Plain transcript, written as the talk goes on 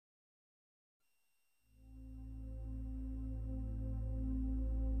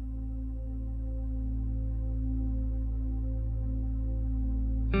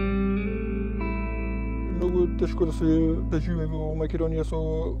тешко да живее во Македонија со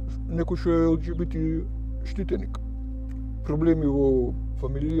некој што е ЛГБТИ штитеник. Проблеми во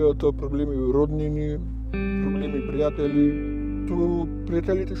фамилијата, проблеми во роднини, проблеми пријатели. Тоа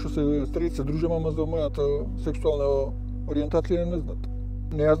пријателите што се дружам, ама за мојата сексуална ориентација не знаат.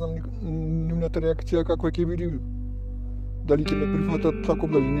 Не ја знам нивната реакција каква ќе биде. Дали ќе ме прифатат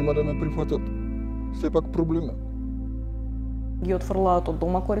таков, дали нема да ме прифатат. Сепак проблем е. Ги отфрлаат од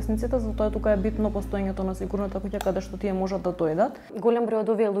дома корисниците, затоа тука е битно постоењето на сигурната куќа каде што тие можат да дојдат. Голем број од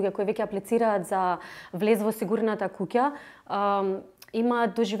овие луѓе кои веќе аплицираат за влез во сигурната куќа има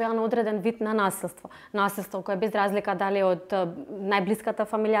доживеано одреден вид на насилство. Насилство кое без разлика дали од најблиската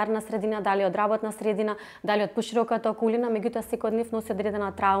фамилиарна средина, дали од работна средина, дали од пошироката околина, меѓутоа секој од нив носи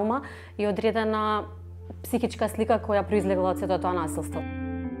одредена траума и одредена психичка слика која произлегла од сето тоа насилство.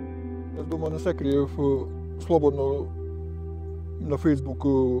 Јас дома не се криев, слободно на Фејсбук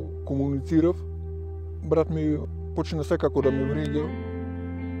комуницирав. Брат ми почна секако да ме вреѓа.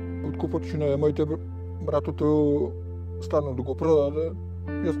 Откако почна моите братото стана да го продаде,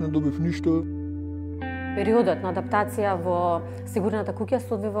 јас не добив ништо. Периодот на адаптација во сигурната куќа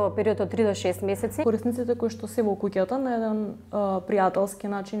се одвива во период од 3 до 6 месеци. Корисниците кои што се во куќата на еден пријателски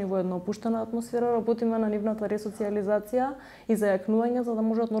начин и во една опуштена атмосфера работиме на нивната ресоциализација и зајакнување за да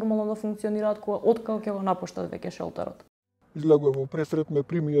можат нормално да функционираат откако ќе го напуштат веќе шелтерот. Излегував во пресрет, ме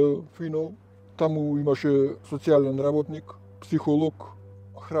примија фино. Таму имаше социјален работник, психолог,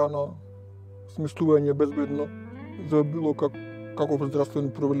 храна, сместување безбедно за било каков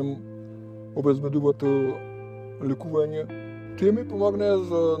здравствен проблем, обезбедувате лекување. Тие ми помогнаа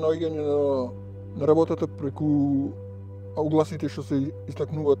за наоѓање на работата преку огласите што се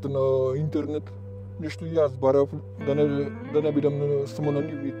истакнуваат на интернет. Нешто и јас барав да не бидам само на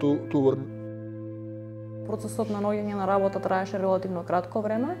нивни товар. Процесот на наоѓање на работа траеше релативно кратко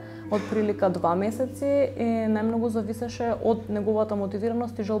време, од прилика 2 месеци и најмногу зависеше од неговата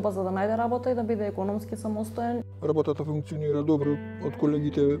мотивираност и желба за да најде работа и да биде економски самостоен. Работата функционира добро, од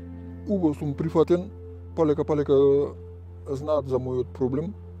колегите убаво сум прифатен, полека знаат за мојот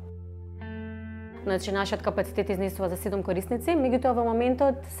проблем. Значи, нашиот капацитет изнесува за 7 корисници, меѓутоа во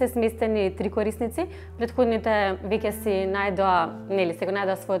моментот се сместени 3 корисници. Претходните веќе си се го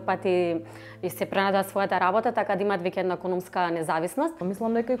најдоа својот пат и се пренајдоа својата работа, така да имаат веќе една економска независност.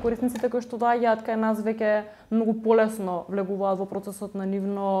 Мислам дека и корисниците кои што доаѓаат кај нас веќе многу полесно влегуваат во процесот на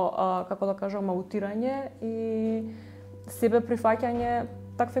нивно, како да кажам, аутирање и себе прифаќање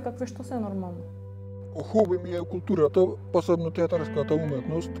такви какви што се нормално. Хоби ми е културата, посебно театарската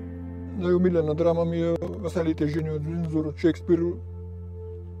уметност. Најомилена драма ми е Веселите жени од Виндзор од Шекспир,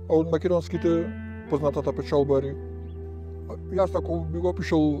 а од македонските познатата Печалбари. Јас ако би го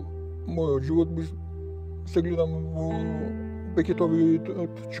опишал мојот живот, би се гледам во Бекетови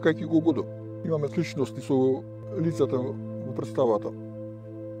чекајќи го Годо. Имаме сличности со лицата во представата.